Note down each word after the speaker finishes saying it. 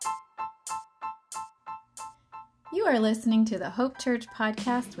You are listening to the Hope Church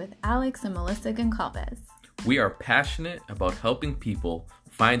podcast with Alex and Melissa Goncalves. We are passionate about helping people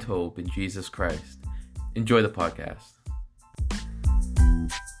find hope in Jesus Christ. Enjoy the podcast.